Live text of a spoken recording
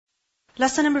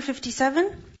Lesson number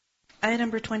 57, ayah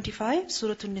number 25,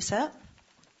 Surah An-Nisa.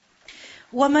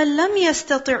 وَمَنْ لَمْ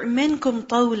يَسْتَطِعْ مِنْكُمْ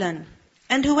طَوْلًا.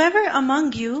 And whoever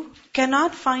among you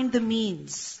cannot find the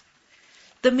means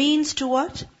to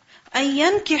what? أَن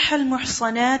يَنْكِحَ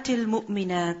الْمُحْصَنَاتِ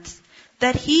الْمُؤْمِنَاتِ.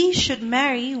 That he should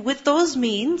marry with those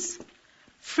means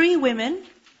free women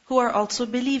who are also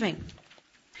believing.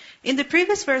 In the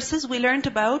previous verses, we learned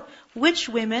about which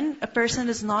women a person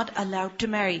is not allowed to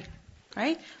marry.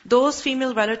 Right? Those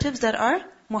female relatives that are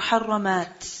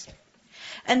muharramat.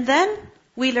 And then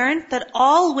we learned that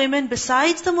all women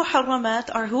besides the muharramat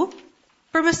are who?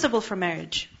 Permissible for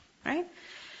marriage. Right?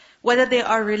 Whether they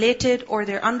are related or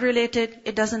they're unrelated,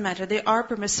 it doesn't matter. They are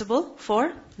permissible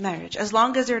for marriage, as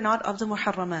long as they're not of the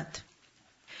muharramat.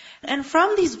 And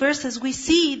from these verses, we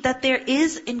see that there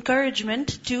is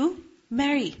encouragement to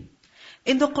marry.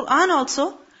 In the Quran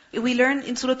also, we learn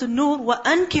in Surah An-Nur,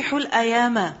 وَأَنْكِحُ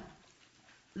الْأَيَامَ,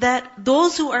 that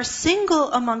those who are single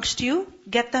amongst you,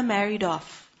 get them married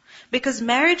off. Because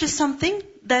marriage is something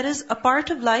that is a part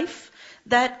of life,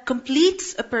 that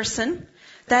completes a person,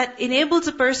 that enables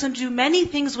a person to do many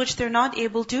things which they're not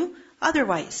able to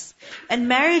otherwise. And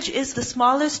marriage is the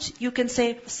smallest, you can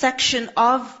say, section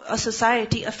of a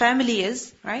society, a family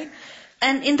is, right?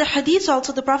 And in the hadith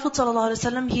also, the Prophet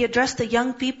ﷺ, he addressed the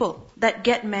young people that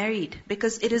get married,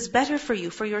 because it is better for you,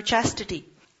 for your chastity.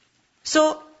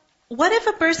 So, what if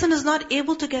a person is not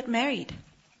able to get married?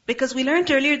 Because we learned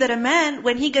earlier that a man,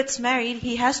 when he gets married,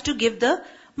 he has to give the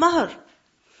mahr.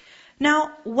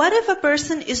 Now, what if a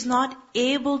person is not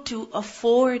able to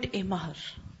afford a mahr?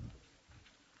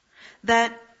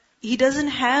 That he doesn't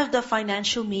have the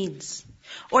financial means.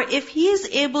 Or if he is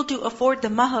able to afford the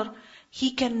mahr,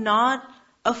 he cannot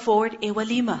afford a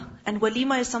walima. And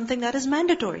walima is something that is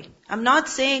mandatory. I'm not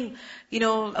saying,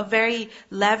 a very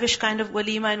lavish kind of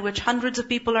walima in which hundreds of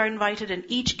people are invited and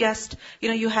each guest,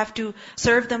 you have to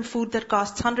serve them food that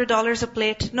costs $100 a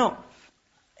plate. No.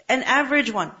 An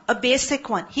average one, a basic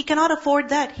one. He cannot afford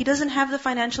that. He doesn't have the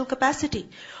financial capacity.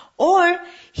 Or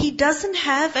he doesn't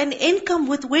have an income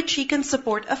with which he can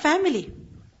support a family.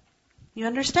 You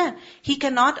understand? He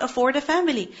cannot afford a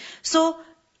family. So,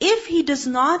 if he does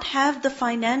not have the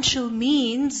financial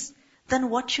means, then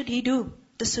what should he do?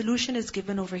 The solution is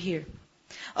given over here.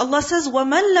 Allah says,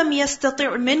 وَمَنْ لَمْ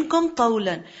يَسْتَطِعْ مِنْكُمْ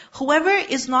طَوْلًا. Whoever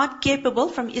is not capable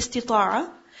from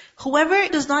istita'a, whoever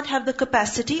does not have the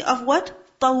capacity of what?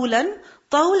 طَوْلًا.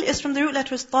 طَوْل is from the root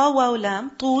letters ta, waw,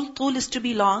 lam. طُول is to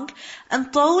be long.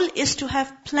 And طَوْل is to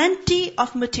have plenty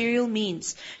of material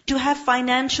means. To have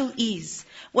financial ease.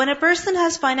 When a person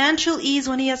has financial ease,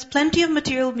 when he has plenty of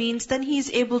material means, then he is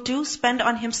able to spend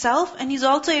on himself and he's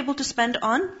also able to spend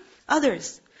on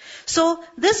others. So,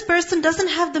 this person doesn't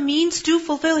have the means to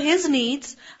fulfill his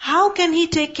needs. How can he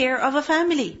take care of a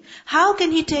family? How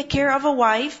can he take care of a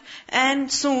wife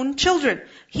and soon children?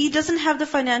 He doesn't have the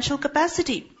financial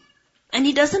capacity. And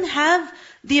he doesn't have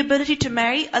the ability to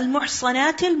marry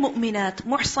al-muhsanat al-mu'minat.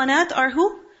 Muhsanat are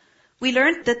who? We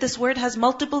learned that this word has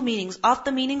multiple meanings. Of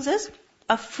the meanings is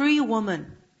a free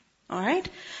woman. Alright?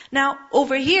 Now,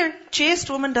 over here, chaste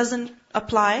woman doesn't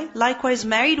apply. Likewise,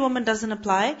 married woman doesn't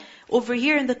apply. Over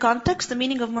here in the context, the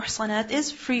meaning of muhsanat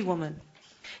is free woman.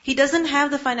 He doesn't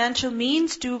have the financial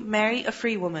means to marry a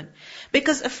free woman.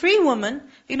 Because a free woman,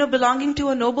 belonging to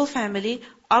a noble family,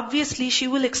 obviously she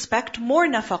will expect more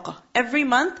nafaqah. Every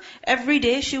month, every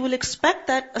day, she will expect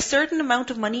that a certain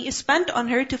amount of money is spent on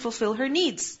her to fulfill her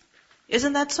needs.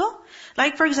 Isn't that so?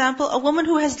 Like for example, a woman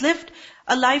who has lived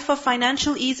a life of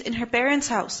financial ease in her parents'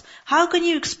 house. How can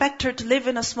you expect her to live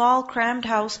in a small crammed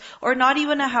house, or not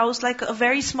even a house, like a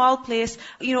very small place,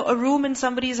 a room in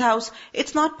somebody's house?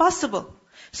 It's not possible.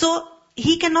 So,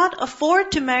 he cannot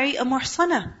afford to marry a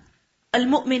muhsana,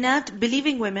 al-mu'minat,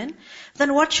 believing women.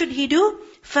 Then what should he do?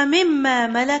 فَمِمَّا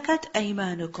مَلَكَتْ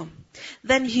أَيْمَانُكُمْ.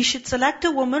 Then he should select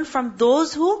a woman from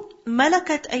those who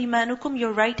malakat aymanukum,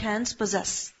 your right hands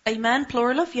possess. Ayman,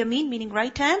 plural of yameen, meaning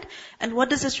right hand. And what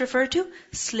does this refer to?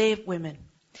 Slave women.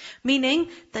 Meaning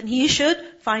that he should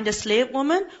find a slave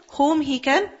woman whom he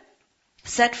can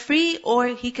set free, or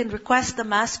he can request the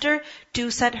master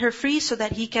to set her free so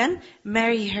that he can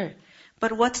marry her.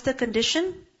 But what's the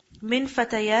condition? Min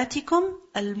fatayatikum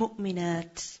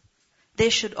al-mu'minat. They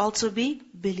should also be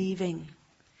believing.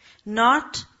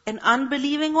 Not an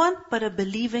unbelieving one, but a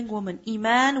believing woman.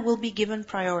 Iman will be given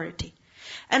priority.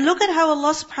 And look at how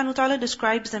Allah subhanahu wa ta'ala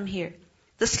describes them here.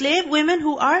 The slave women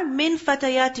who are min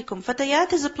fatayatikum.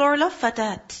 Fatayat is a plural of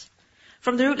fatat.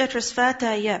 From the root letters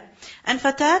fataya. And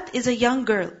fatat is a young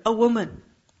girl, a woman.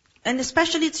 And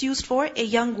especially it's used for a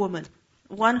young woman.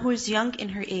 One who is young in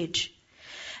her age.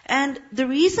 And the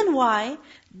reason why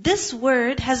This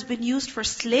word has been used for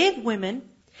slave women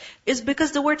is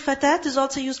because the word fatat is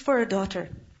also used for a daughter.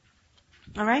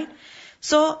 Alright?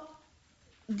 So,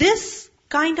 this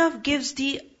kind of gives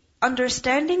the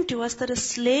understanding to us that a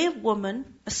slave woman,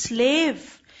 a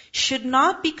slave, should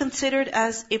not be considered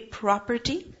as a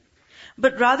property,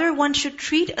 but rather one should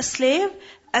treat a slave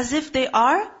as if they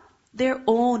are their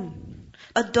own.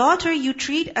 A daughter you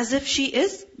treat as if she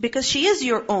is, because she is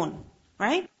your own,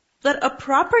 right? But a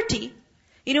property,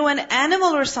 an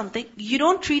animal or something, you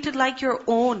don't treat it like your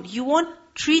own. You won't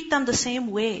treat them the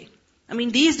same way.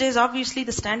 These days, obviously,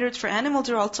 the standards for animals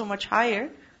are also much higher,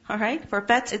 alright? For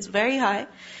pets, it's very high.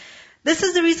 This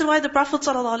is the reason why the Prophet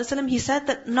ﷺ, he said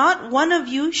that not one of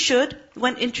you should,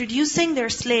 when introducing their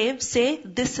slave, say,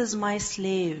 "This is my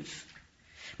slave."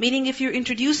 Meaning, if you're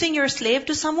introducing your slave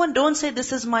to someone, don't say,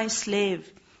 "This is my slave,"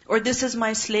 or "This is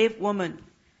my slave woman."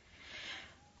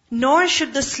 Nor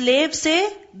should the slave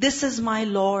say, "This is my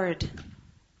Lord."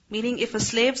 Meaning, if a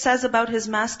slave says about his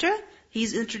master,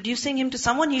 he's introducing him to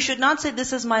someone, he should not say,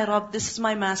 "This is my Rabb, this is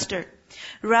my master."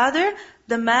 Rather,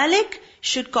 the Malik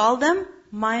should call them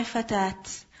my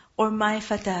fatat, or my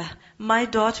fatah, my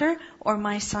daughter, or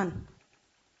my son.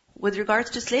 With regards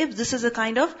to slaves, this is a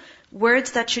kind of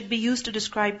words that should be used to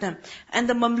describe them. And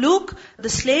the mamluk, the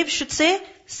slave should say,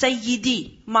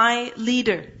 Sayyidi, my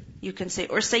leader, you can say,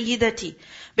 or Sayyidati.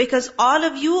 Because all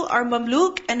of you are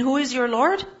mamluk, and who is your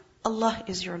Lord? Allah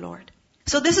is your Lord.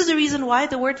 So this is the reason why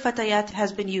the word fatayat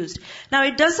has been used. Now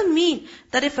it doesn't mean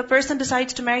that if a person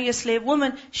decides to marry a slave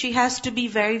woman, she has to be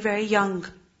very, very young.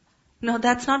 No,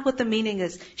 that's not what the meaning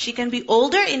is. She can be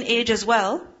older in age as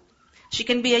well. She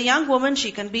can be a young woman,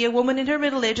 she can be a woman in her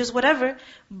middle ages, whatever.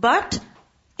 But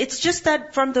it's just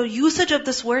that from the usage of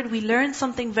this word, we learn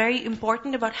something very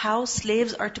important about how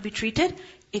slaves are to be treated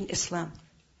in Islam.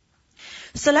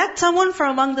 Select someone from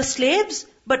among the slaves,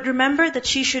 but remember that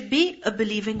she should be a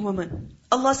believing woman.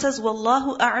 Allah says,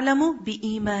 "Wallahu a'lamu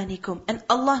bi-imanikum." And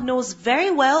Allah knows very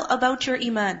well about your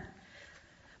iman.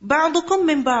 Ba'dukum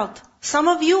min ba'd. Some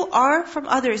of you are from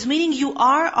others, meaning you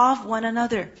are of one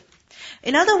another.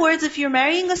 In other words, if you're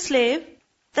marrying a slave,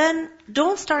 then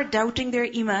don't start doubting their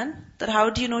iman, that how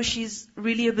do you know she's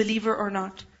really a believer or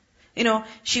not?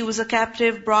 She was a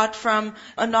captive brought from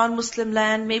a non-Muslim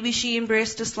land, maybe she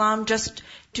embraced Islam just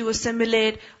to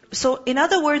assimilate. So in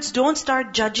other words, don't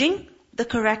start judging the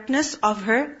correctness of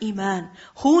her iman.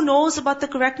 Who knows about the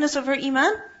correctness of her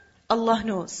iman? Allah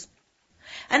knows.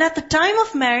 And at the time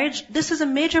of marriage, this is a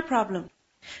major problem.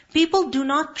 People do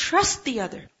not trust the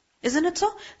other. Isn't it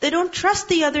so? They don't trust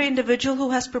the other individual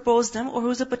who has proposed them or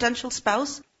who's a potential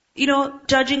spouse.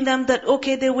 Judging them that,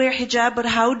 okay, they wear hijab, but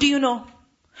how do you know?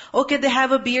 Okay, they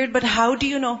have a beard, but how do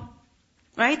you know?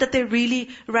 Right? That they're really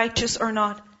righteous or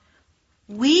not.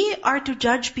 We are to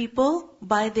judge people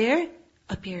by their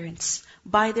appearance,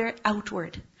 by their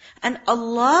outward. And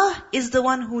Allah is the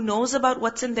one who knows about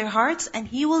what's in their hearts, and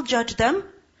He will judge them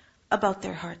about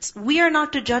their hearts. We are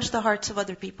not to judge the hearts of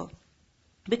other people.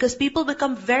 Because people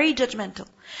become very judgmental.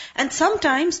 And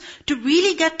sometimes, to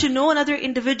really get to know another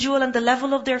individual and the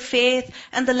level of their faith,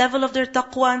 and the level of their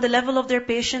taqwa, and the level of their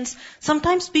patience,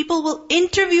 sometimes people will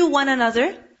interview one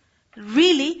another,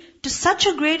 really, to such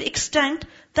a great extent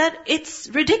that it's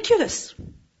ridiculous.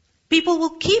 People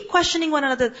will keep questioning one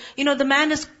another. The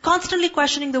man is constantly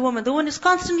questioning the woman is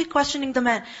constantly questioning the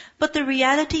man. But the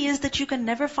reality is that you can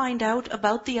never find out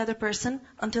about the other person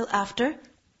until after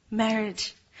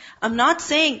marriage. I'm not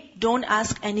saying don't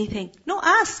ask anything. No,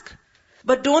 ask.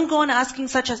 But don't go on asking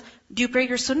such as, do you pray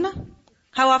your sunnah?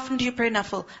 How often do you pray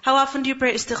nafil? How often do you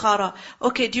pray istikhara?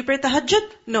 Okay, do you pray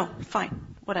tahajjud? No,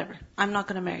 fine, whatever. I'm not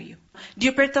going to marry you. Do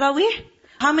you pray tarawih?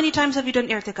 How many times have you done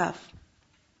i'tikaf?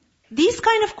 These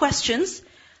kind of questions,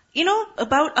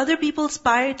 about other people's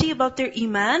piety, about their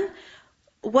iman,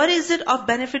 what is it of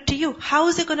benefit to you? How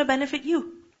is it going to benefit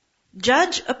you?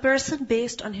 Judge a person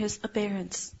based on his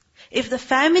appearance. If the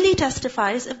family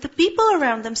testifies, if the people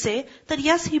around them say that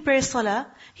yes, he prays salah,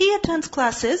 he attends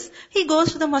classes, he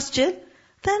goes to the masjid,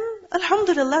 then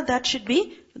alhamdulillah, that should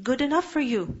be good enough for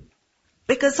you.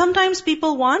 Because sometimes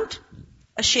people want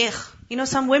a sheikh.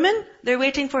 Some women, they're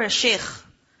waiting for a sheikh.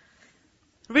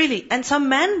 Really. And some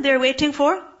men, they're waiting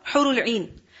for hurul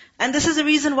ain. And this is the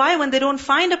reason why when they don't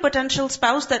find a potential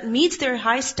spouse that meets their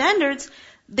high standards,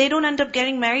 they don't end up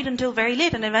getting married until very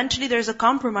late. And eventually there's a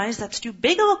compromise that's too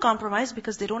big of a compromise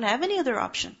because they don't have any other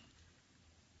option.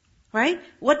 Right?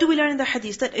 What do we learn in the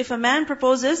hadith? That if a man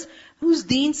proposes whose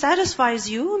deen satisfies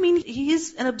you, he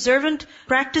is an observant,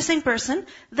 practicing person,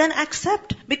 then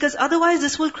accept. Because otherwise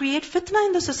this will create fitna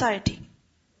in the society.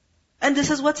 And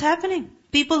this is what's happening.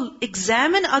 People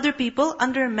examine other people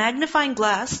under a magnifying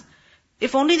glass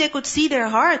If only they could see their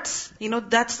hearts.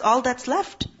 That's all that's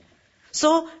left.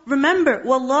 So remember,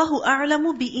 Wallahu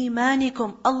a'lamu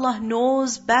bi-imanikum. Allah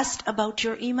knows best about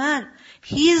your iman.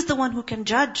 He is the one who can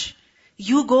judge.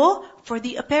 You go for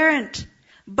the apparent.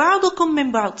 Ba'dukum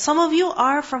min ba'd. Some of you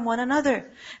are from one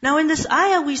another. Now in this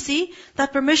ayah we see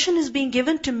that permission is being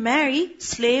given to marry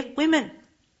slave women.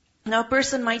 Now a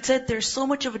person might say, there's so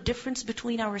much of a difference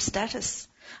between our status.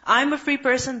 I'm a free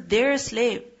person, they're a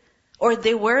slave. Or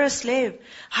they were a slave.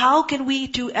 How can we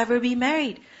two ever be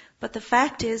married? But the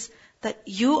fact is that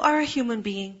you are a human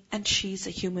being and she's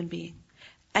a human being.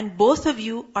 And both of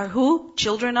you are who?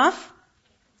 Children of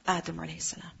Adam alayhi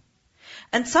salam.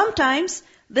 And sometimes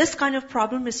this kind of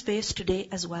problem is faced today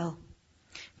as well.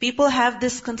 People have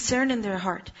this concern in their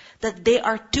heart that they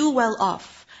are too well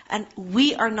off and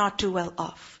we are not too well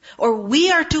off. Or we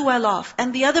are too well off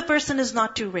and the other person is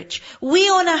not too rich. We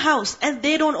own a house and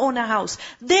they don't own a house.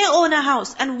 They own a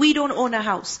house and we don't own a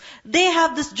house. They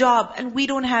have this job and we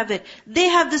don't have it. They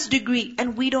have this degree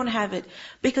and we don't have it.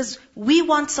 Because we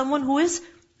want someone who is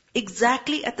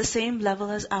exactly at the same level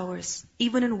as ours,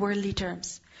 even in worldly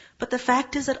terms. But the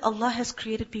fact is that Allah has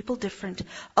created people different.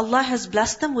 Allah has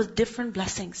blessed them with different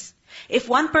blessings. If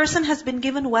one person has been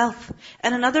given wealth,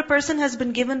 and another person has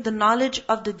been given the knowledge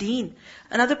of the deen,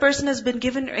 another person has been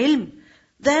given ilm,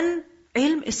 then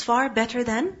ilm is far better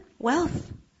than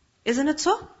wealth. Isn't it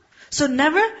so? So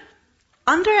never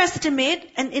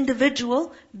underestimate an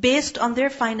individual based on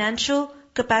their financial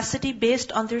capacity,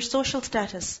 based on their social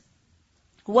status.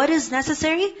 What is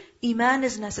necessary? Iman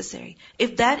is necessary.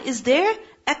 If that is there,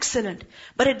 excellent.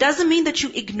 But it doesn't mean that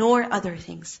you ignore other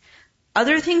things.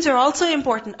 Other things are also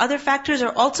important. Other factors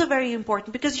are also very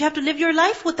important because you have to live your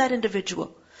life with that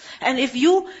individual. And if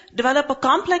you develop a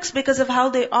complex because of how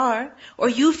they are, or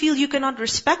you feel you cannot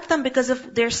respect them because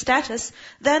of their status,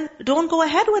 then don't go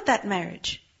ahead with that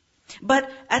marriage.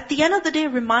 But at the end of the day,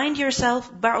 remind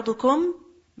yourself, بَعْضُكُمْ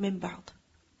مِنْ بَعْضٍ.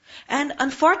 And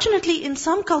unfortunately, in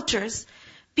some cultures,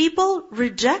 people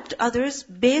reject others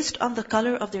based on the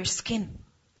color of their skin.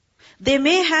 They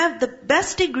may have the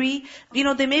best degree,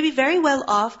 they may be very well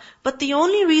off, but the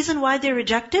only reason why they're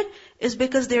rejected is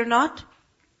because they're not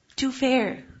too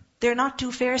fair. They're not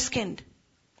too fair-skinned.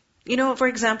 For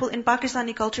example, in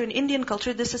Pakistani culture, in Indian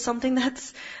culture, this is something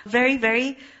that's very,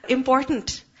 very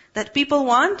important. That people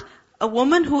want a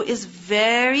woman who is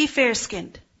very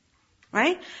fair-skinned.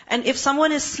 Right? And if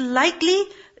someone is slightly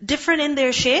different in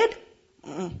their shade,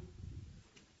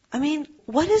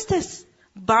 what is this?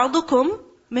 Ba'dukum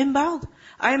min ba'd.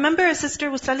 I remember a sister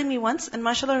was telling me once, and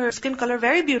mashallah, her skin color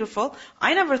very beautiful.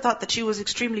 I never thought that she was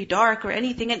extremely dark or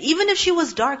anything. And even if she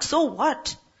was dark, so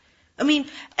what?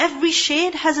 Every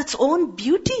shade has its own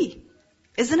beauty.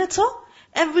 Isn't it so?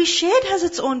 Every shade has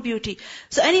its own beauty.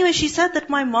 So anyway, she said that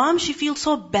my mom, she feels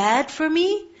so bad for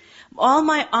me. All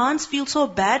my aunts feel so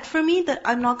bad for me that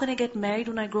I'm not going to get married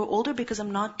when I grow older because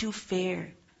I'm not too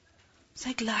fair. It's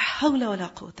like, la hawla wa la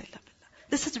quwwata illa billah.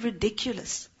 This is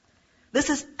ridiculous. This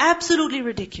is absolutely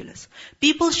ridiculous.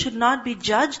 People should not be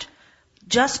judged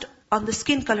just on the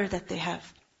skin color that they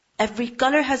have. Every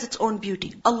color has its own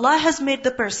beauty. Allah has made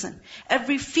the person.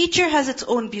 Every feature has its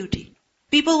own beauty.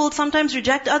 People will sometimes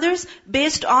reject others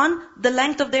based on the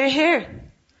length of their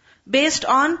hair, based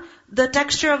on the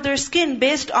texture of their skin,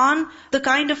 based on the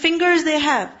kind of fingers they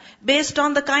have, based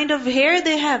on the kind of hair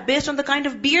they have, based on the kind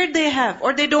of beard they have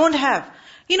or they don't have.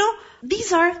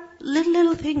 These are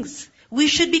little things. We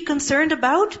should be concerned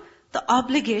about the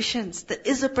obligations. That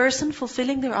is a person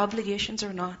fulfilling their obligations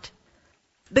or not?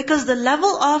 Because the level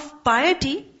of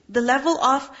piety, the level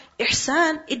of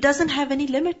ihsan, it doesn't have any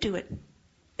limit to it.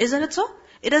 Isn't it so?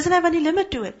 It doesn't have any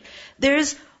limit to it. There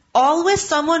is always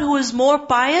someone who is more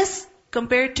pious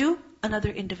compared to another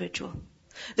individual.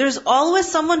 There's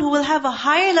always someone who will have a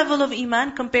higher level of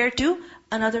iman compared to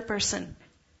another person.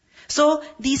 So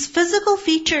these physical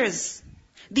features,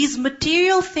 these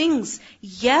material things,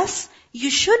 yes, you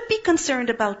should be concerned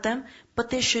about them, but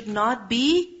they should not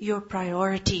be your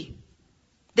priority.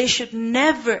 They should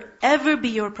never, ever be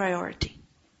your priority.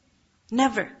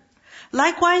 Never.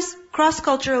 Likewise,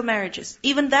 cross-cultural marriages.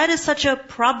 Even that is such a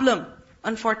problem,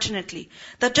 unfortunately.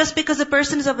 That just because a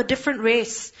person is of a different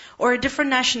race, or a different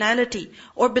nationality,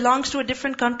 or belongs to a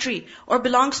different country, or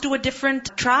belongs to a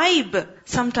different tribe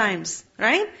sometimes,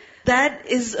 right? That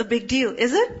is a big deal,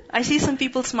 is it? I see some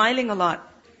people smiling a lot.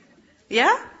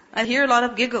 Yeah? I hear a lot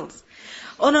of giggles.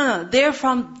 Oh no, they're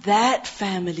from that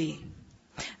family.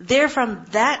 They're from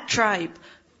that tribe.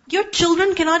 Your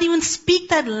children cannot even speak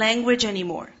that language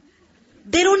anymore.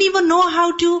 They don't even know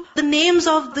the names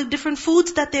of the different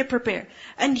foods that they prepare.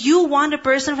 And you want a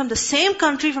person from the same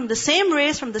country, from the same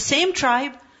race, from the same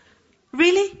tribe.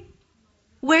 Really?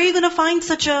 Where are you going to find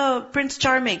such a Prince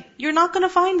Charming? You're not going to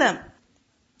find them.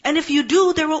 And if you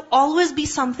do, there will always be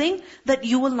something that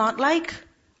you will not like.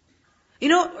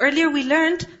 Earlier we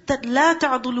learned that لا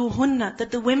تعضلوهن,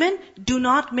 that the women do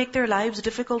not make their lives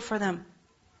difficult for them.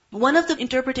 One of the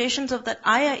interpretations of that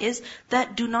ayah is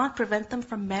that do not prevent them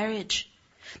from marriage.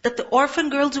 That the orphan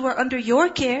girls who are under your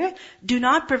care, do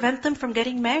not prevent them from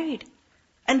getting married.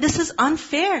 And this is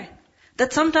unfair.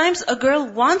 That sometimes a girl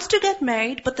wants to get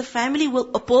married, but the family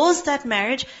will oppose that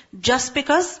marriage just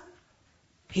because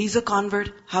he's a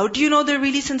convert. How do you know they're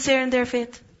really sincere in their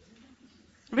faith?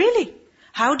 Really?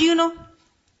 How do you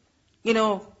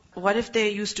know? What if they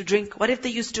used to drink? What if they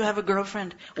used to have a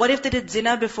girlfriend? What if they did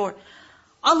zina before?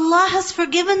 Allah has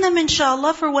forgiven them,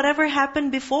 inshallah, for whatever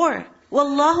happened before.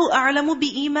 Wallahu a'lamu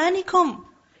bi-imanikum.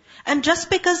 And just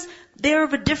because they're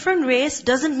of a different race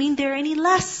doesn't mean they're any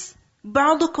less.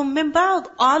 Ba'dukum min ba'd.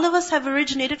 All of us have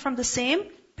originated from the same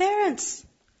parents.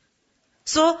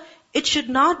 So, it should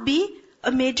not be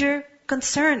a major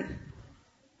concern.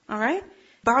 Alright?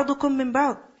 Ba'dukum min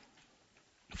ba'd.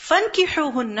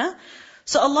 فَانْكِحُوهُنَّ.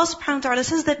 So Allah subhanahu wa ta'ala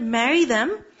says that marry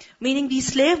them, meaning these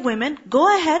slave women,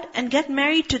 go ahead and get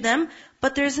married to them,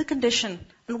 but there's a condition.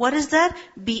 And what is that?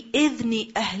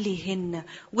 بِإِذْنِ أَهْلِهِنَّ.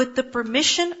 With the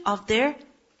permission of their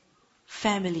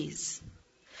families.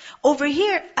 Over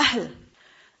here, ahl.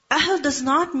 Ahl does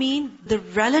not mean the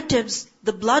relatives,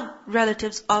 the blood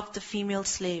relatives of the female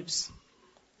slaves.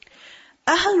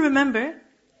 Ahl, remember,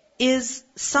 is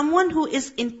someone who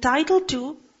is entitled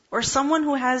to, or someone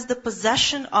who has the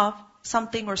possession of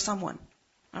something or someone.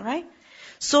 Alright?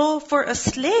 So for a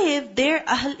slave, their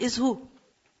ahl is who?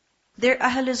 Their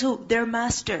ahl is who? Their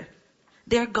master.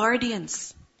 Their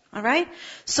guardians. Alright?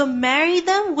 So marry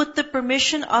them with the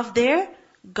permission of their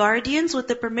guardians, with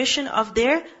the permission of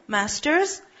their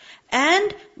masters.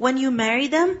 And when you marry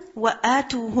them,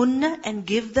 وَآتُوهُنَّ, and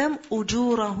give them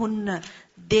أُجُورَهُنَّ,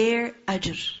 their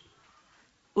ajr.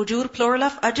 Ujur, plural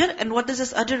of ajr. And what does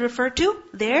this ajr refer to?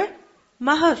 Their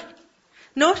mahar.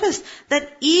 Notice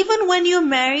that even when you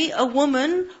marry a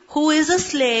woman who is a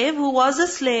slave, who was a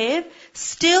slave,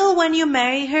 still when you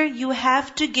marry her, you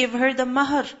have to give her the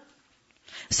mahar.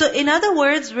 So in other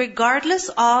words, regardless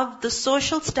of the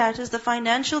social status, the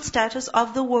financial status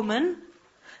of the woman,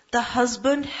 the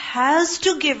husband has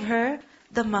to give her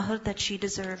the mahar that she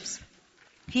deserves.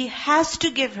 He has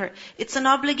to give her. It's an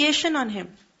obligation on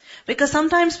him. Because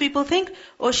sometimes people think,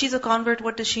 oh, she's a convert,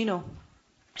 what does she know?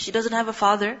 She doesn't have a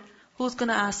father. Who's going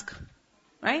to ask?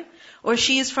 Right? Or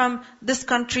she is from this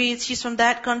country, she's from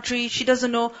that country, she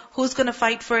doesn't know who's going to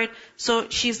fight for it, so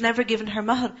she's never given her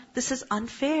mahar. This is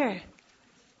unfair.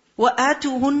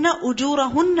 وَآتُوهُنَّ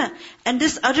أُجُورَهُنَّ. And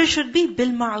this ajr should be bil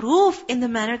ma'roof, in the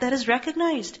manner that is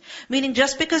recognized. Meaning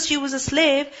just because she was a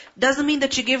slave, doesn't mean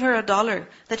that you give her $1,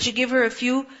 that you give her a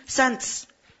few cents.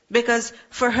 Because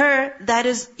for her, that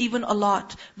is even a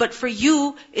lot. But for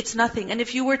you, it's nothing. And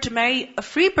if you were to marry a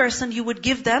free person, you would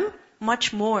give them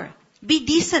much more. Be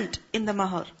decent in the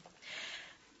mahar.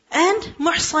 And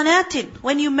muhsanatin.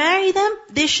 When you marry them,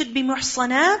 they should be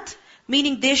muhsanat,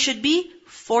 meaning they should be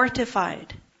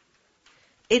fortified.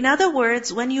 In other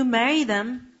words, when you marry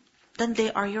them, then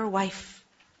they are your wife.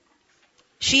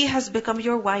 She has become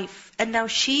your wife. And now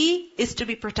she is to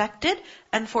be protected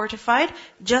and fortified,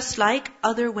 just like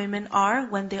other women are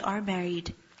when they are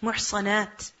married.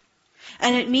 Muhsanat.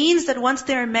 And it means that once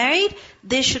they are married,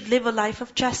 they should live a life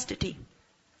of chastity.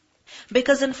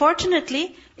 Because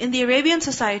unfortunately, in the Arabian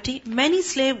society, many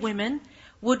slave women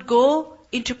would go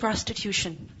into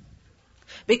prostitution.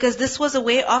 Because this was a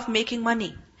way of making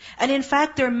money. And in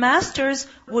fact, their masters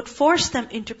would force them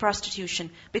into prostitution.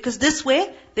 Because this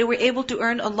way, they were able to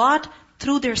earn a lot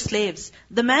through their slaves.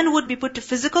 The men would be put to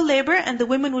physical labor and the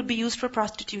women would be used for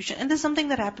prostitution. And this is something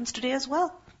that happens today as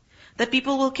well. That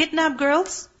people will kidnap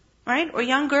girls, right? Or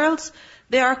young girls,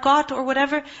 they are caught or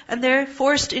whatever, and they're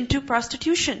forced into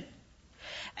prostitution.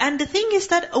 And the thing is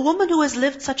that a woman who has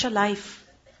lived such a life,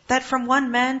 that from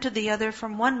one man to the other,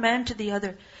 from one man to the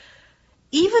other,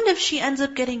 even if she ends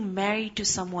up getting married to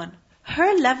someone,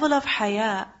 her level of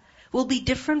haya will be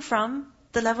different from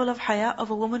the level of haya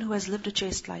of a woman who has lived a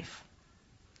chaste life.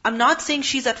 I'm not saying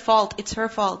she's at fault, it's her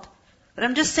fault. But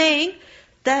I'm just saying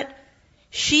that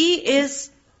she is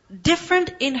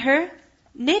different in her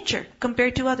nature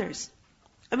compared to others.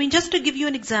 I mean, just to give you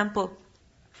an example.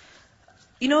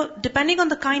 Depending on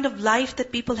the kind of life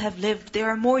that people have lived, they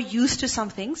are more used to some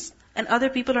things, and other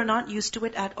people are not used to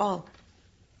it at all.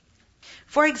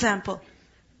 For example,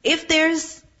 if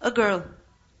there's a girl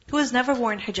who has never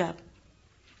worn hijab,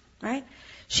 right?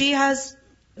 She has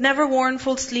never worn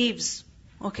full sleeves.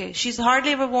 Okay, she's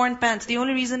hardly ever worn pants. The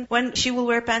only reason when she will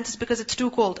wear pants is because it's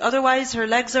too cold. Otherwise, her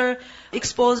legs are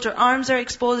exposed, her arms are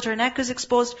exposed, her neck is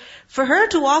exposed. For her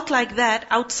to walk like that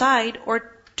outside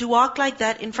or to walk like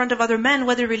that in front of other men,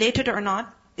 whether related or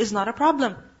not, is not a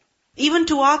problem. Even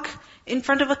to walk in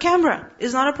front of a camera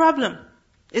is not a problem.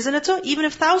 Isn't it so? Even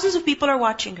if thousands of people are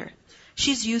watching her,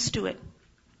 she's used to it.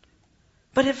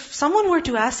 But if someone were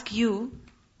to ask you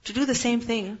to do the same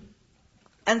thing,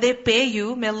 and they pay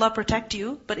you, may Allah protect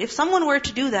you, but if someone were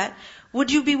to do that,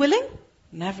 would you be willing?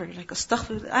 Never. Like,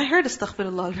 astaghfirullah. I heard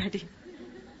astaghfirullah already.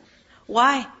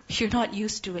 Why? You're not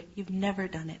used to it. You've never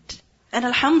done it. And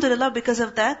alhamdulillah, because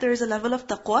of that, there is a level of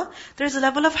taqwa, there is a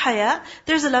level of haya,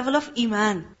 there is a level of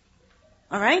iman.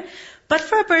 Alright? But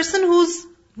for a person who's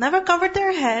never covered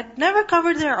their head, never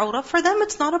covered their awrah, for them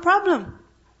it's not a problem.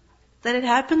 That it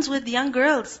happens with young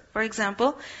girls, for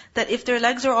example, that if their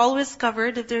legs are always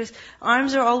covered, if their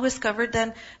arms are always covered,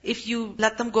 then if you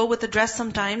let them go with a dress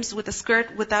sometimes, with a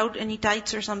skirt without any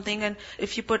tights or something, and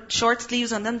if you put short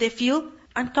sleeves on them, they feel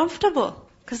uncomfortable,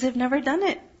 because they've never done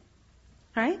it.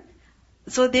 Right?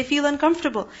 So they feel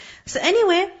uncomfortable. So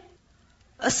anyway,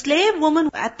 a slave woman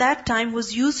at that time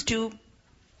was used to,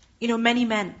 many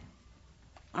men.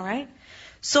 Alright?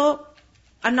 So,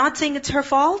 I'm not saying it's her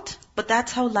fault, but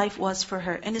that's how life was for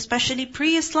her. And especially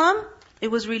pre-Islam, it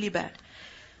was really bad.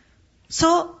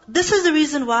 So, this is the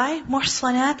reason why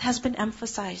muhsanat has been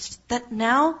emphasized. That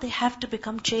now they have to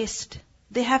become chaste.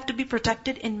 They have to be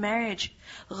protected in marriage.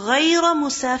 غَيْرَ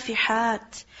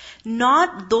مُسَافِحَات.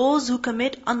 Not those who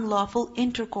commit unlawful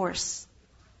intercourse.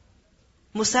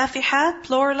 Musafihat,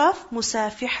 plural of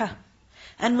musafiha.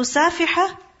 And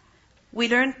musafiha, we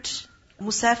learned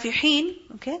musafihin,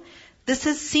 okay? This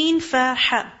is sin fa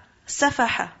ha,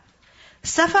 safaha.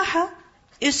 Safaha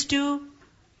is to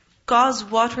cause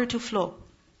water to flow.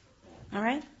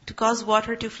 Alright? To cause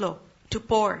water to flow, to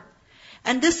pour.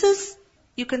 And this is,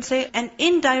 you can say, an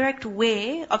indirect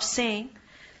way of saying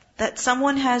that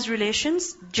someone has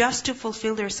relations just to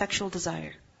fulfill their sexual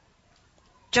desire.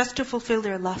 Just to fulfill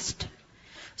their lust.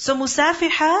 So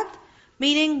musafihat,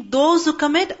 meaning those who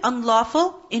commit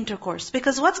unlawful intercourse.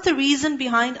 Because what's the reason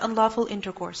behind unlawful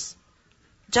intercourse?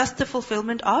 Just the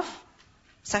fulfillment of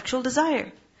sexual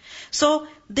desire. So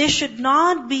they should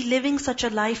not be living such a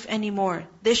life anymore.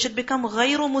 They should become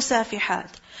غَيْرُ مُسَافِحَات.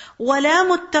 وَلَا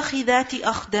مُتَّخِذَاتِ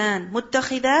أَخْدَانِ.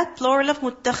 Muttakhidat, plural of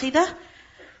muttakhidah,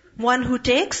 one who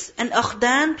takes, and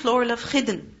akhdan, plural of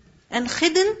khidn. And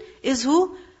khidn is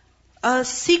who? A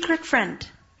secret friend.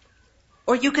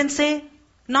 Or you can say,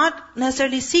 not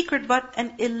necessarily secret, but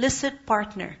an illicit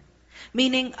partner.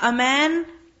 Meaning a man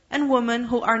and woman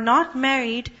who are not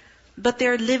married, but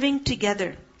they're living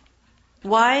together.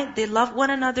 Why? They love one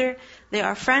another, they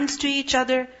are friends to each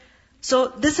other. So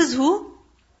this is who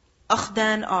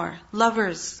akhdan are,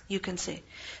 lovers, you can say.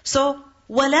 So,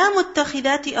 وَلَا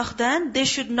مُتَّخِذَاتِ أَخْدَانِ. They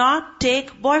should not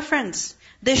take boyfriends.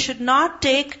 They should not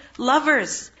take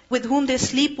lovers with whom they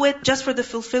sleep with just for the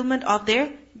fulfillment of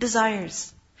their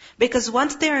desires. Because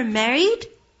once they are married,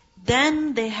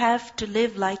 then they have to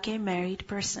live like a married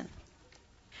person.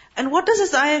 And what does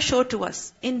this ayah show to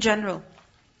us in general?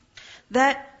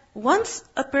 That once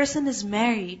a person is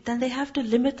married, then they have to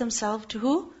limit themselves to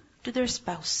who? To their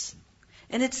spouse.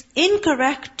 And it's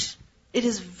incorrect. It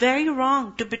is very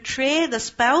wrong to betray the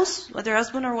spouse, whether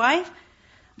husband or wife,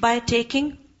 by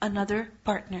taking another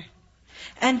partner.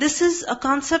 And this is a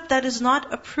concept that is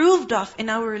not approved of in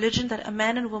our religion, that a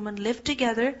man and woman live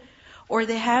together or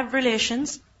they have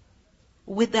relations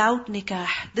without nikah.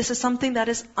 This is something that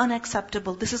is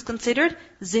unacceptable. This is considered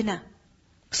zina.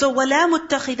 So, وَلَا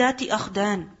مُتَّخِذَاتِ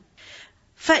أَخْدَانِ.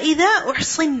 فَإِذَا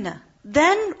أُحْصِنَّ.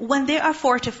 Then when they are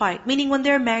fortified, meaning when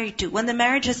they are married to, when the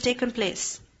marriage has taken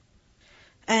place,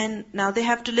 and now they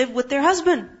have to live with their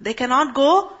husband. They cannot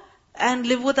go and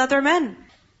live with other men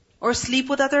or sleep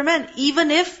with other men.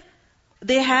 Even if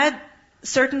they had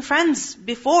certain friends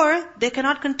before, they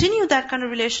cannot continue that kind of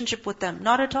relationship with them.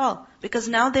 Not at all. Because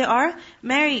now they are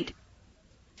married.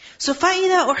 So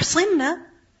فَإِذَا أُحْصِنَّ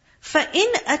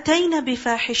فَإِنْ أَتَيْنَ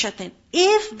بِفَاحِشَةٍ.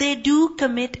 If they do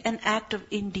commit an act of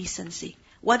indecency.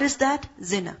 What is that?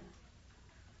 Zina.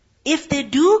 If they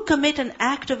do commit an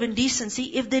act of indecency,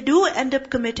 if they do end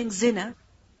up committing zina,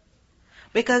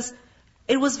 because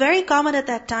it was very common at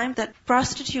that time that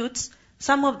prostitutes,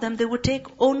 some of them, they would take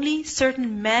only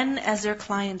certain men as their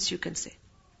clients, you can say.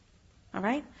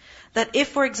 Alright? That if,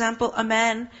 for example, a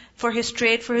man, for his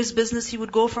trade, for his business, he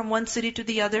would go from one city to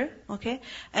the other, okay?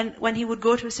 And when he would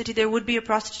go to a city, there would be a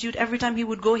prostitute. Every time he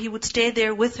would go, he would stay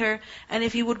there with her. And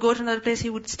if he would go to another place, he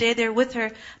would stay there with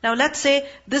her. Now let's say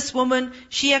this woman,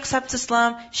 she accepts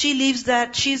Islam, she leaves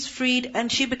that, she's freed, and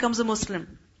she becomes a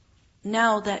Muslim.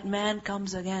 Now that man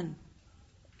comes again.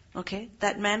 Okay?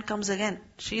 That man comes again.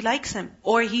 She likes him.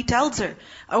 Or he tells her.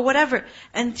 Or whatever.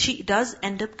 And she does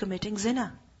end up committing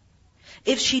zina.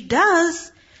 If she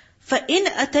does, فَإِنْ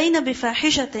أَتَيْنَ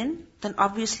بِفَاحِشَةٍ, then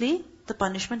obviously the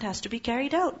punishment has to be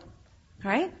carried out.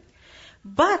 Right?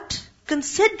 But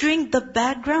considering the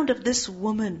background of this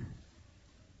woman,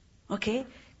 okay,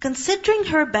 considering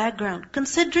her background,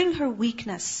 considering her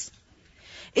weakness,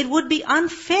 it would be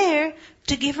unfair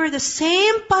to give her the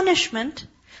same punishment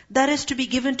that is to be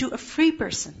given to a free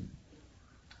person.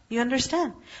 You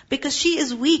understand? Because she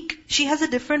is weak. She has a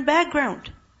different background.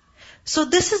 So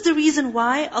this is the reason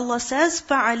why Allah says,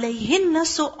 فَعَلَيْهِنَّ,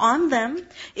 so on them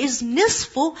is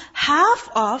nisfu, half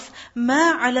of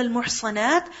مَا عَلَى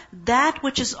الْمُحْصَنَاتِ, that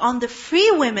which is on the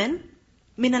free women,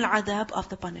 min al-adab, of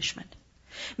the punishment.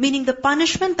 Meaning the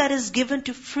punishment that is given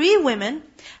to free women,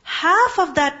 half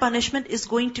of that punishment is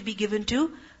going to be given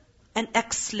to an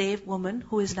ex-slave woman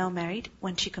who is now married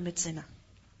when she commits zina.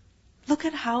 Look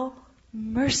at how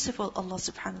merciful Allah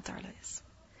subhanahu wa ta'ala is.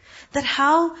 That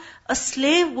how a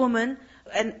slave woman,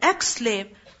 an ex-slave,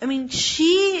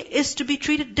 she is to be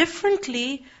treated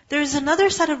differently. There is another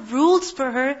set of rules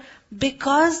for her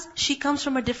because she comes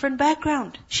from a different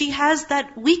background. She has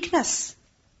that weakness.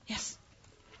 Yes.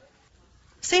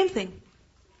 Same thing.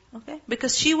 Okay?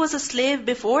 Because she was a slave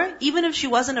before, even if she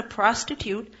wasn't a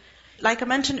prostitute, like I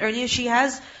mentioned earlier, she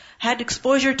has had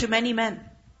exposure to many men.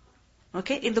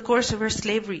 Okay, in the course of her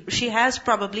slavery. She has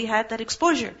probably had that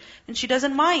exposure. And she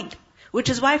doesn't mind. Which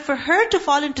is why for her to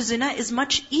fall into zina is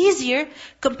much easier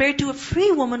compared to a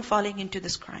free woman falling into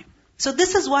this crime. So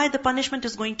this is why the punishment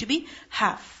is going to be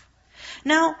half.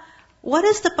 Now, what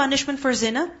is the punishment for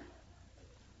zina?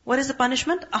 What is the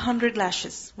punishment? 100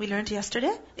 lashes. We learned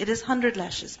yesterday. It is 100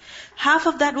 lashes. Half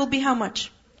of that will be how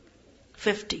much?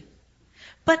 50.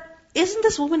 But isn't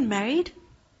this woman married?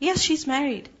 Yes, she's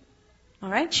married.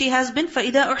 Alright, she has been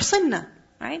فَإِذَا أُحْصِنَّ.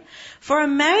 Right? For a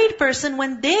married person,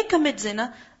 when they commit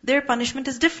zina, their punishment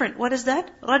is different. What is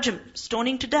that? Rajm,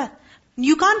 stoning to death.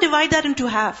 You can't divide that into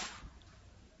half.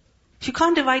 You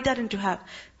can't divide that into half.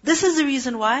 This is the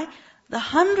reason why the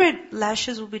 100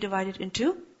 lashes will be divided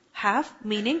into half,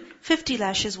 meaning 50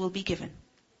 lashes will be given.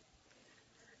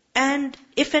 And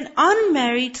if an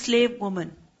unmarried slave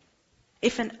woman,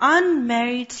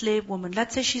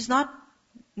 let's say she's not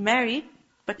married,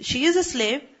 but she is a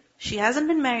slave, she hasn't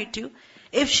been married to,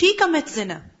 if she commits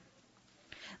zina,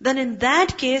 then in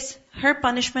that case, her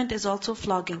punishment is also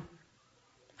flogging.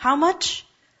 How much?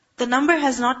 The number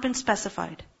has not been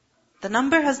specified. The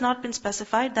number has not been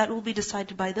specified, that will be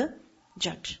decided by the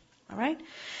judge. Alright?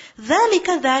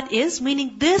 ذَلِكَ, that is,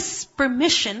 meaning this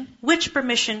permission, which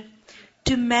permission?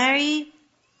 To marry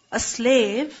a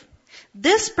slave,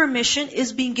 this permission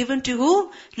is being given to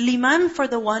who? Liman, for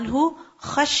the one who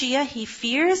khashiya, he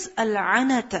fears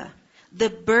al-anata, the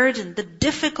burden, the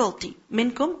difficulty,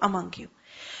 minkum, among you.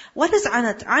 What is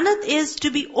anat? Anat is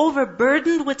to be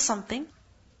overburdened with something,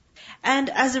 and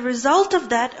as a result of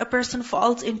that, a person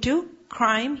falls into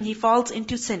crime, he falls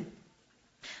into sin.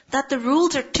 That the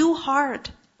rules are too hard,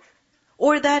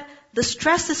 or that the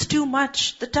stress is too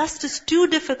much, the test is too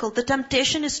difficult, the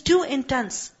temptation is too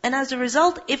intense. And as a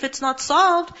result, if it's not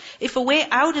solved, if a way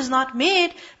out is not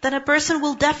made, then a person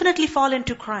will definitely fall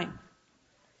into crime.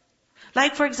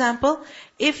 Like for example,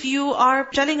 if you are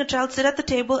telling a child, sit at the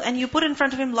table, and you put in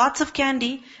front of him lots of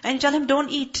candy, and you tell him, don't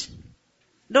eat,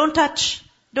 don't touch,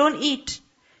 don't eat.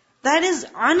 That is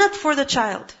anat for the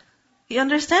child. You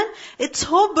understand? It's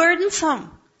so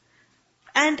burdensome.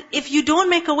 And if you don't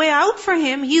make a way out for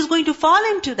him, he's going to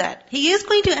fall into that. He is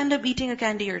going to end up eating a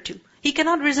candy or two. He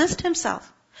cannot resist himself.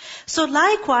 So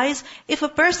likewise, if a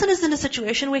person is in a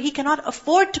situation where he cannot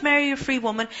afford to marry a free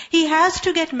woman, he has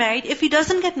to get married. If he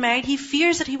doesn't get married, he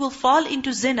fears that he will fall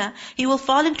into zina, he will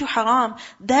fall into haram.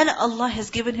 Then Allah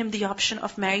has given him the option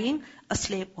of marrying a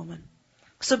slave woman.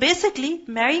 So basically,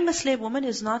 marrying a slave woman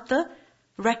is not the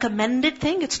recommended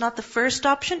thing. It's not the first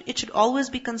option. It should always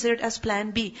be considered as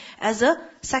plan B, as a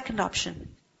second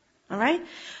option. Alright?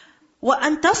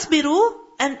 وَأَن تَصْبِرُوا,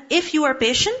 and if you are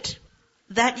patient,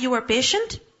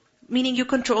 meaning you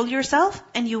control yourself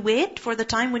and you wait for the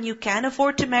time when you can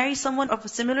afford to marry someone of a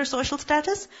similar social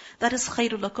status, that is خَيْرُ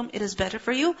لَكُمْ, it is better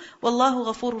for you. وَاللَّهُ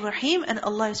غَفُورٌ رَحِيمٌ, and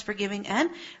Allah is forgiving and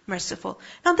merciful.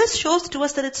 Now this shows to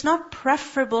us that it's not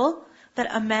preferable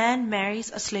that a man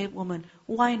marries a slave woman.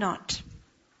 Why not?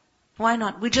 Why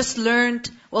not? We just learned,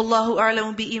 Wallahu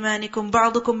a'lamu bi imanikum,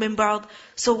 ba'dukum min ba'd.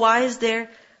 So why is there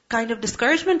kind of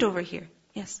discouragement over here?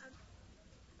 Yes.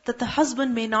 That the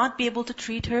husband may not be able to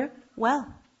treat her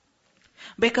well.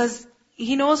 Because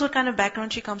he knows what kind of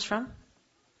background she comes from.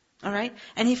 Alright?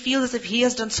 And he feels as if he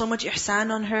has done so much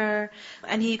ihsan on her,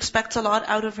 and he expects a lot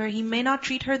out of her. He may not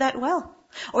treat her that well.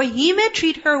 Or he may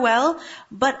treat her well,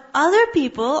 but other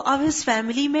people of his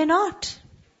family may not.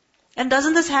 And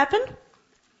doesn't this happen?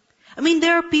 I mean,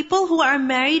 there are people who are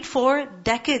married for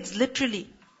decades, literally.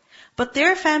 But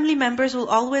their family members will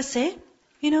always say,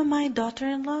 my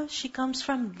daughter-in-law, she comes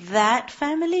from that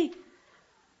family.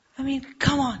 I mean,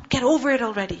 come on, get over it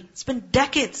already. It's been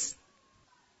decades.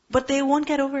 But they won't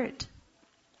get over it.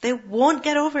 They won't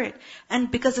get over it.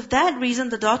 And because of that reason,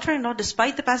 the daughter-in-law,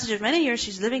 despite the passage of many years,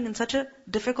 she's living in such a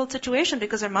difficult situation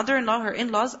because her mother-in-law, her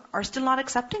in-laws, are still not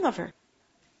accepting of her.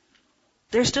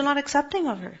 They're still not accepting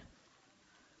of her.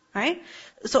 Right?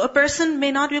 So a person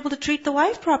may not be able to treat the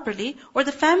wife properly, or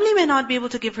the family may not be able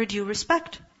to give her due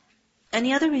respect.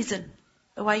 Any other reason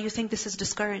why you think this is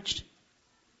discouraged?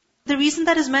 The reason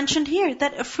that is mentioned here,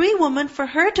 that a free woman, for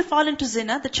her to fall into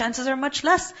zina, the chances are much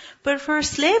less. But for a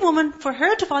slave woman, for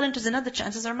her to fall into zina, the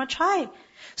chances are much high.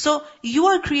 So you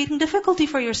are creating difficulty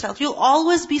for yourself. You'll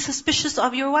always be suspicious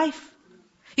of your wife.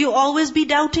 You'll always be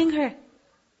doubting her.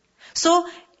 So,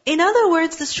 in other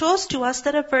words, this shows to us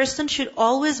that a person should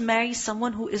always marry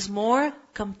someone who is more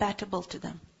compatible to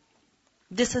them.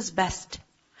 This is best.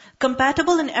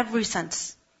 Compatible in every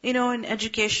sense. In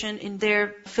education, in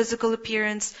their physical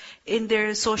appearance, in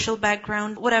their social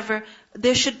background, whatever,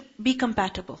 they should be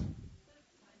compatible.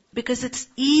 Because it's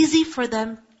easy for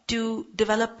them to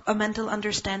develop a mental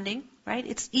understanding, right?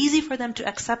 It's easy for them to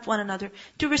accept one another,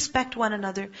 to respect one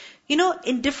another.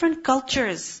 In different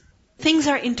cultures, things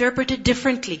are interpreted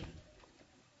differently.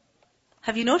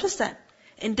 Have you noticed that?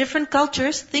 In different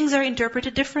cultures, things are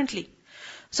interpreted differently.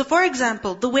 So for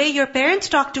example, the way your parents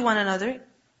talk to one another,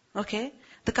 okay,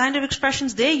 the kind of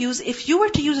expressions they use, if you were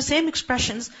to use the same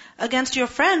expressions against your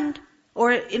friend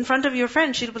or in front of your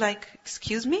friend, she'd be like,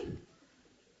 excuse me?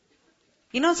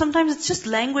 Sometimes it's just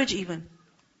language even.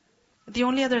 The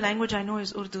only other language I know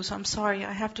is Urdu, so I'm sorry,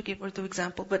 I have to give Urdu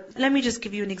example. But let me just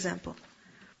give you an example.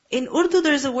 In Urdu,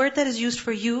 there is a word that is used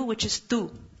for you, which is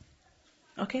tu.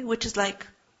 Okay? Which is like,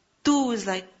 tu is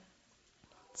like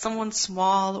someone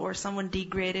small or someone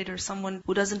degraded or someone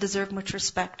who doesn't deserve much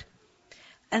respect.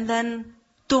 And then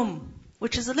tum,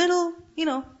 which is a little,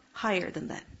 higher than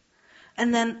that.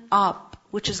 And then aap,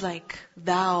 which is like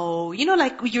thou.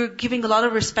 Like you're giving a lot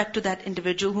of respect to that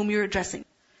individual whom you're addressing.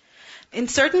 In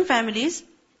certain families,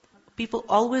 people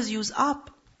always use aap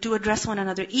to address one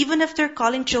another. Even if they're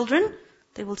calling children,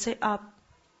 they will say aap.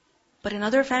 But in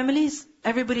other families,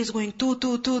 everybody's going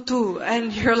tu.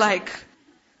 And you're like,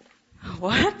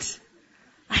 what?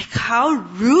 Like how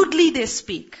rudely they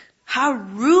speak. How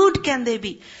rude can they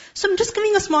be? So I'm just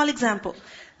giving a small example.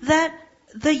 That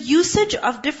the usage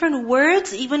of different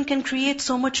words even can create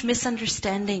so much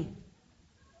misunderstanding.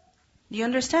 Do you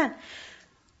understand?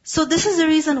 So this is the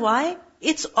reason why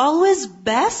it's always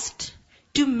best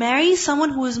to marry someone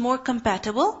who is more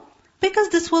compatible, because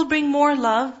this will bring more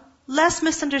love, less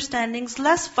misunderstandings,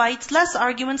 less fights, less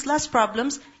arguments, less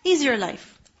problems, easier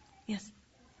life. Yes.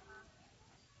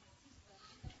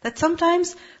 That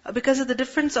sometimes, because of the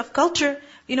difference of culture,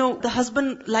 the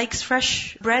husband likes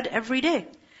fresh bread every day.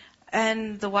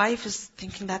 And the wife is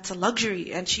thinking that's a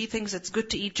luxury. And she thinks it's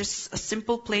good to eat just a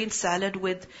simple plain salad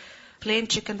with plain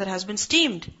chicken that has been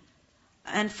steamed.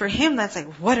 And for him, that's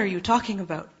like, what are you talking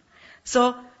about?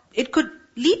 So, it could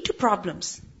lead to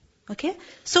problems. Okay?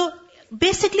 So,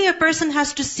 basically a person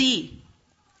has to see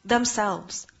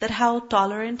themselves that how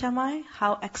tolerant am I?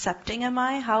 How accepting am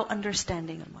I? How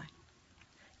understanding am I?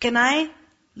 Can I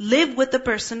live with a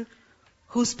person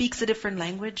who speaks a different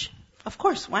language? Of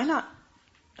course, why not?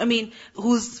 I mean,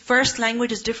 whose first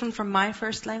language is different from my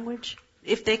first language?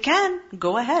 If they can,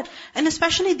 go ahead. And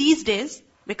especially these days,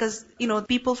 because,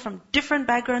 people from different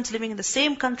backgrounds living in the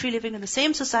same country, living in the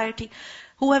same society,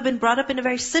 who have been brought up in a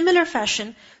very similar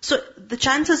fashion, so the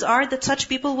chances are that such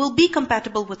people will be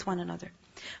compatible with one another.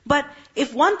 But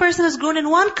if one person has grown in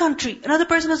one country, another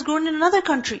person has grown in another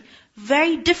country,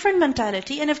 very different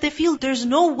mentality, and if they feel there's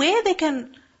no way they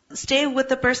can stay with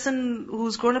the person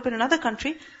who's grown up in another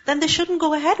country, then they shouldn't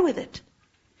go ahead with it.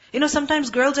 Sometimes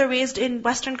girls are raised in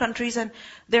Western countries and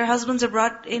their husbands are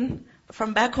brought in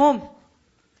from back home.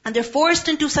 And they're forced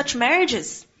into such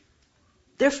marriages.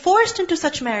 They're forced into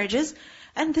such marriages,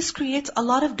 and this creates a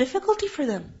lot of difficulty for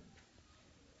them.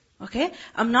 Okay?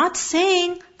 I'm not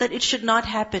saying that it should not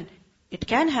happen. It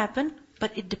can happen,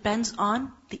 but it depends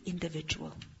on the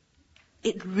individual.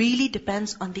 It really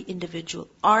depends on the individual.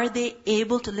 Are they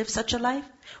able to live such a life?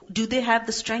 Do they have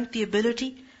the strength, the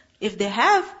ability? If they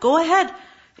have, go ahead.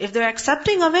 If they're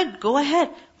accepting of it, go ahead.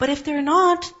 But if they're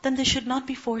not, then they should not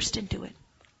be forced into it.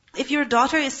 If your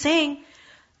daughter is saying,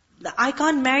 I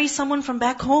can't marry someone from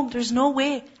back home, there's no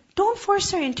way, don't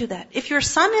force her into that. If your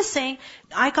son is saying,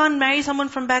 I can't marry someone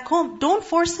from back home, don't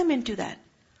force him into that.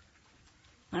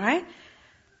 Alright?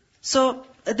 So,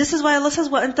 this is why Allah says,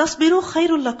 وَأَن تَصْبِرُوا خَيْرٌ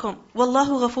لَكُمْ وَاللَّهُ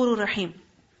غَفُورٌ رَحِيمٌ.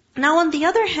 Now on the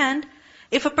other hand,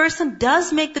 if a person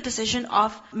does make the decision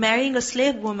of marrying a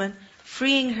slave woman,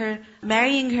 freeing her,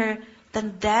 marrying her,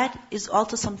 then that is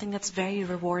also something that's very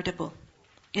rewardable.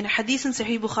 In a hadith in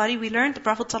Sahih Bukhari, we learned, the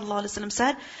Prophet ﷺ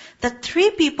said, that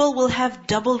 3 people will have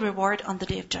double reward on the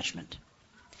Day of Judgment.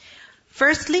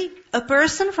 Firstly, a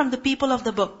person from the people of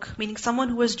the book, meaning someone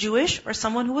who was Jewish or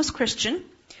someone who was Christian,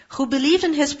 who believed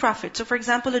in his prophet. So for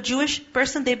example, a Jewish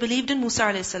person, they believed in Musa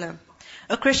a.s.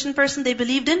 A Christian person, they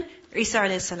believed in Isa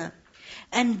a.s.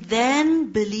 And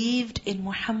then believed in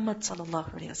Muhammad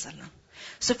ﷺ.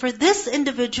 So for this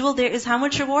individual, there is how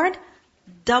much reward?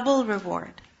 Double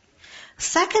reward.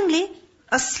 Secondly,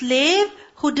 a slave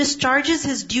who discharges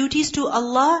his duties to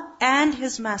Allah and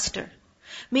his master.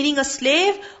 Meaning a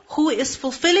slave who is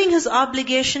fulfilling his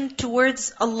obligation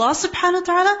towards Allah subhanahu wa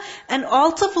ta'ala and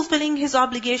also fulfilling his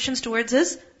obligations towards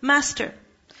his master.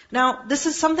 Now, this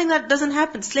is something that doesn't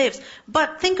happen, slaves.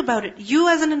 But think about it. You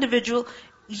as an individual,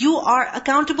 you are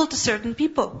accountable to certain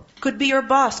people. Could be your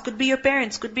boss, could be your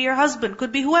parents, could be your husband,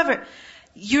 could be whoever.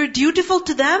 You're dutiful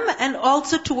to them and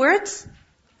also towards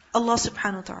Allah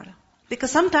subhanahu wa ta'ala.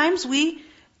 Because sometimes we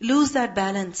lose that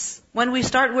balance. When we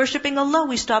start worshipping Allah,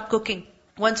 we stop cooking.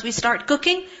 Once we start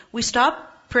cooking, we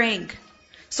stop praying.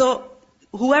 So,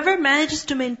 whoever manages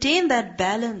to maintain that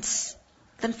balance,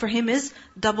 then for him is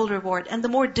double reward. And the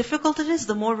more difficult it is,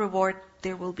 the more reward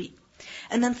there will be.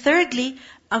 And then thirdly,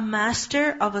 a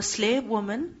master of a slave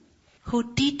woman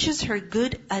who teaches her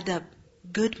good adab,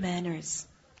 good manners,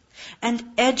 and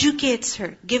educates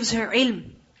her, gives her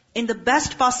ilm in the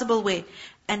best possible way,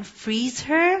 and frees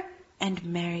her and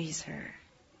marries her.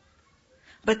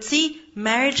 But see,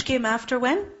 marriage came after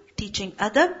when? Teaching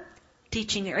adab,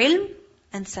 teaching ilm,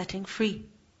 and setting free.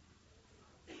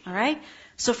 Alright?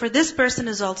 So for this person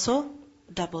is also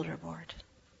double reward.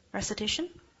 Recitation?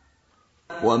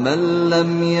 وَمَنْ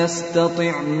لَمْ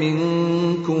يَسْتَطِعْ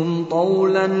مِنْكُمْ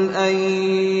طَوْلًا أَنْ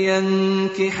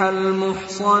يَنْكِحَ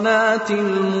الْمُحْصَنَاتِ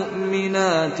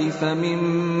الْمُؤْمِنَاتِ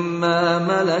فَمِمَّا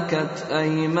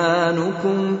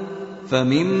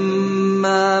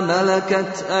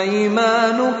مَلَكَتْ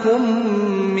أَيْمَانُكُمْ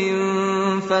مِنْ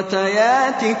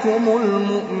فَتَيَاتِكُمُ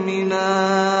الْمُؤْمِنَاتِ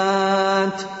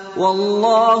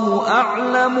وَاللَّهُ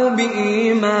أَعْلَمُ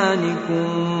بِإِيمَانِكُمْ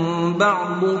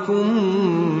بَعْضُكُمْ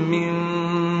مِنْ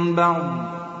بَعْضٍ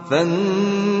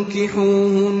فَانكِحُوهُنَّ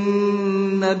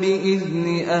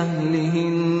بِإِذْنِ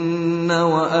أَهْلِهِنَّ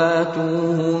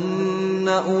وَآتُوهُنَّ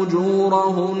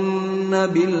أُجُورَهُنَّ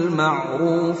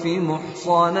بِالْمَعْرُوفِ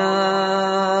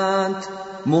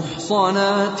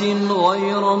محصنات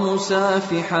غير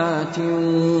مسافحات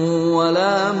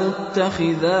ولا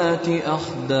متخذات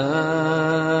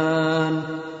أخدان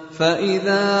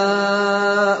فإذا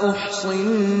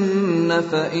أحصن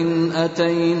فإن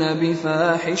أتين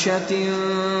بفاحشة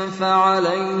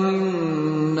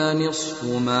فعليهن نصف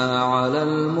ما على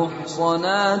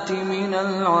المحصنات من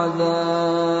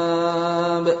العذاب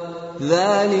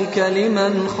ذلك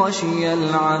لمن خشي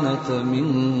العنت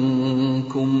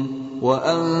منكم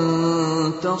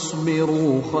وأن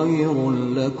تصبروا خير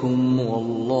لكم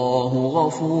والله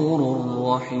غفور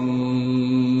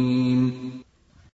رحيم